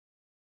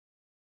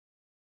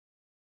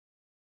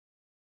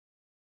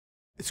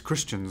As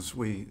Christians,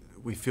 we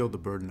feel the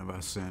burden of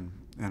our sin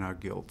and our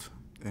guilt.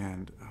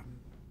 And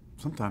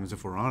sometimes,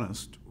 if we're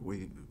honest,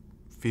 we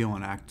feel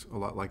and act a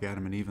lot like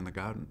Adam and Eve in the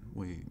garden.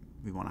 We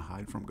want to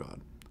hide from God.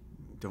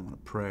 We don't want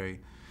to pray.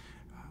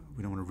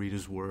 We don't want to read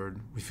His Word.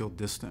 We feel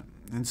distant.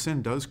 And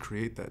sin does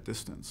create that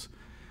distance.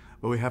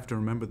 But we have to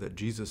remember that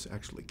Jesus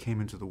actually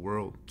came into the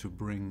world to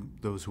bring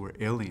those who are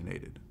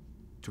alienated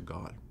to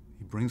God.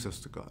 He brings us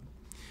to God.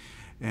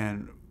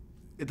 And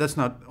that's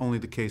not only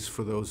the case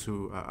for those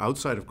who are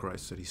outside of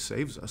Christ, that He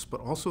saves us, but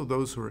also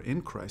those who are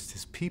in Christ,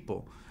 His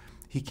people.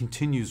 He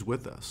continues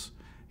with us.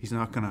 He's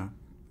not going to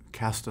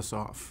cast us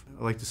off.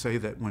 I like to say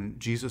that when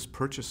Jesus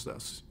purchased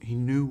us, He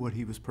knew what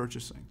He was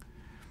purchasing.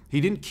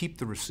 He didn't keep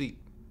the receipt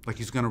like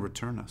He's going to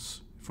return us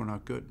if we're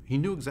not good. He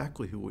knew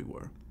exactly who we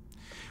were.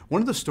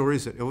 One of the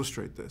stories that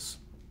illustrate this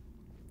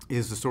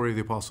is the story of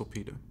the Apostle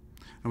Peter.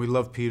 And we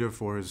love Peter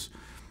for his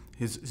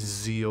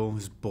zeal,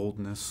 his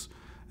boldness.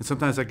 And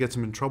sometimes that gets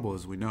him in trouble,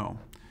 as we know.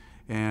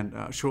 And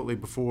shortly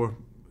before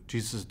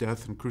Jesus'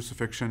 death and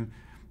crucifixion,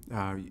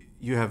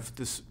 you have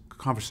this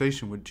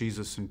conversation with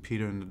Jesus and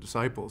Peter and the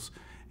disciples.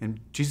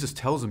 And Jesus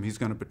tells him He's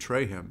going to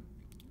betray him.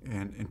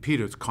 And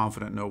Peter's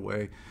confident, no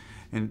way.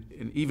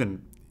 And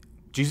even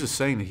Jesus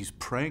saying that He's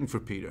praying for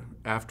Peter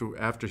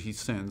after he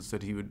sins,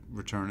 that He would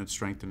return and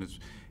strengthen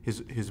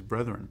his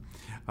brethren.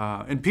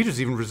 And Peter's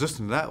even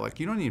resistant to that, like,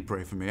 you don't need to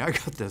pray for me. I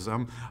got this.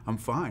 I'm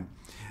fine.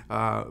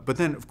 But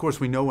then, of course,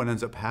 we know what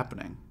ends up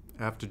happening.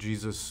 After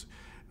Jesus,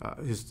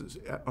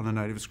 on the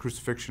night of His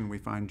crucifixion, we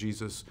find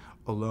Jesus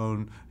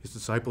alone. His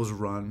disciples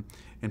run.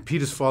 And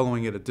Peter's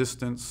following at a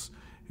distance.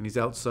 And he's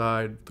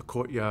outside the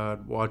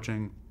courtyard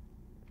watching.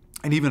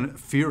 And even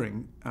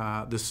fearing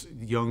this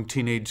young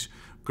teenage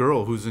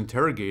girl who's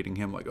interrogating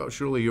him, like, oh,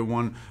 surely you're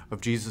one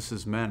of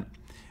Jesus's men.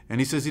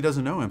 And he says he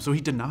doesn't know Him. So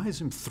he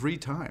denies Him 3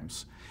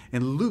 times.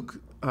 And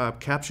Luke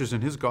captures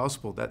in his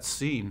gospel that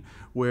scene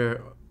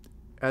where,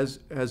 as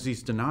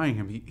he's denying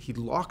Him, he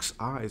locks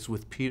eyes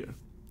with Peter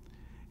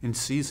and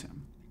sees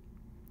him.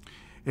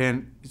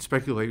 And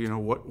speculate,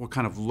 what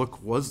kind of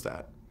look was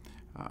that?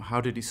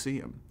 How did he see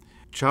him?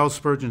 Charles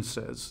Spurgeon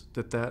says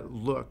that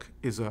look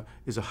is a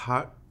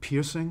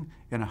heart-piercing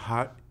and a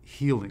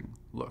heart-healing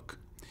look.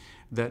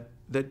 That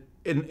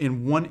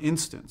in one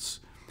instance,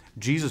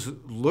 Jesus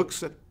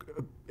looks at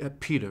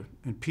Peter,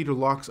 and Peter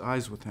locks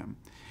eyes with him,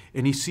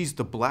 and he sees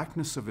the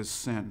blackness of his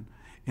sin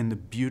and the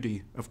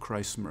beauty of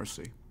Christ's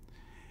mercy.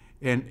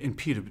 And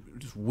Peter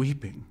just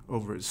weeping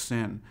over his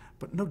sin,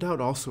 but no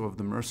doubt also of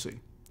the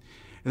mercy.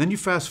 And then you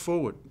fast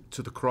forward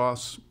to the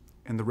cross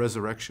and the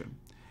resurrection.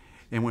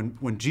 And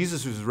when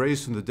Jesus was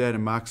raised from the dead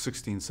in Mark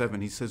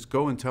 16:7, He says,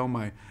 go and tell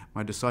my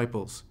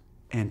disciples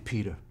and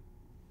Peter.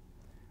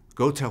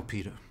 Go tell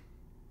Peter.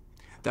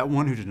 That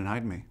one who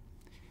denied me,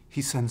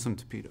 He sends them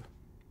to Peter.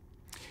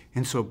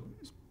 And so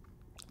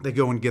they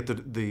go and get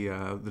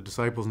the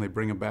disciples, and they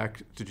bring them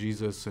back to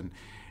Jesus. And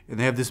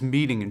they have this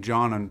meeting in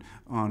John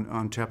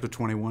on chapter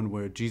 21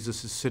 where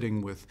Jesus is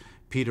sitting with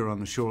Peter on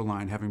the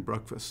shoreline having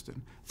breakfast.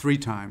 And 3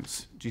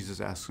 times Jesus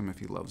asks him if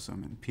he loves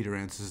him. And Peter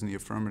answers in the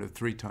affirmative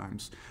 3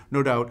 times.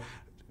 No doubt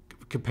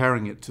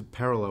comparing it to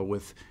parallel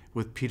with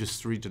Peter's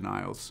 3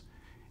 denials.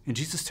 And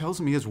Jesus tells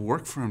him he has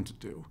work for him to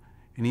do.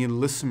 And He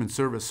enlists him in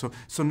service.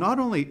 So not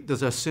only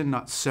does our sin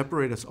not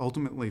separate us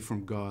ultimately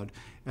from God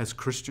as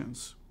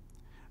Christians,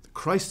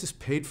 Christ has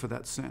paid for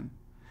that sin.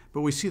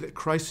 But we see that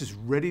Christ is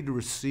ready to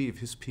receive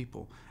His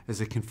people as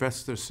they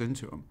confess their sin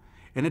to Him.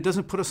 And it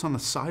doesn't put us on the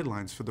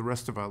sidelines for the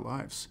rest of our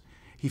lives.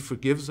 He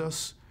forgives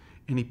us,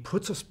 and He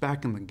puts us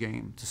back in the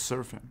game to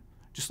serve Him,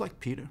 just like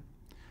Peter.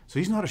 So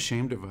He's not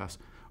ashamed of us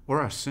or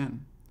our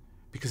sin,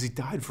 because He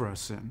died for our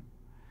sin.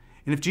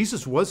 And if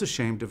Jesus was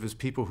ashamed of His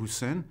people who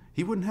sin,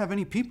 He wouldn't have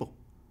any people,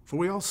 for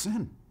we all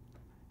sin.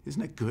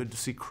 Isn't it good to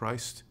see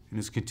Christ in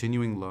His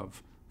continuing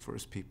love for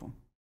His people?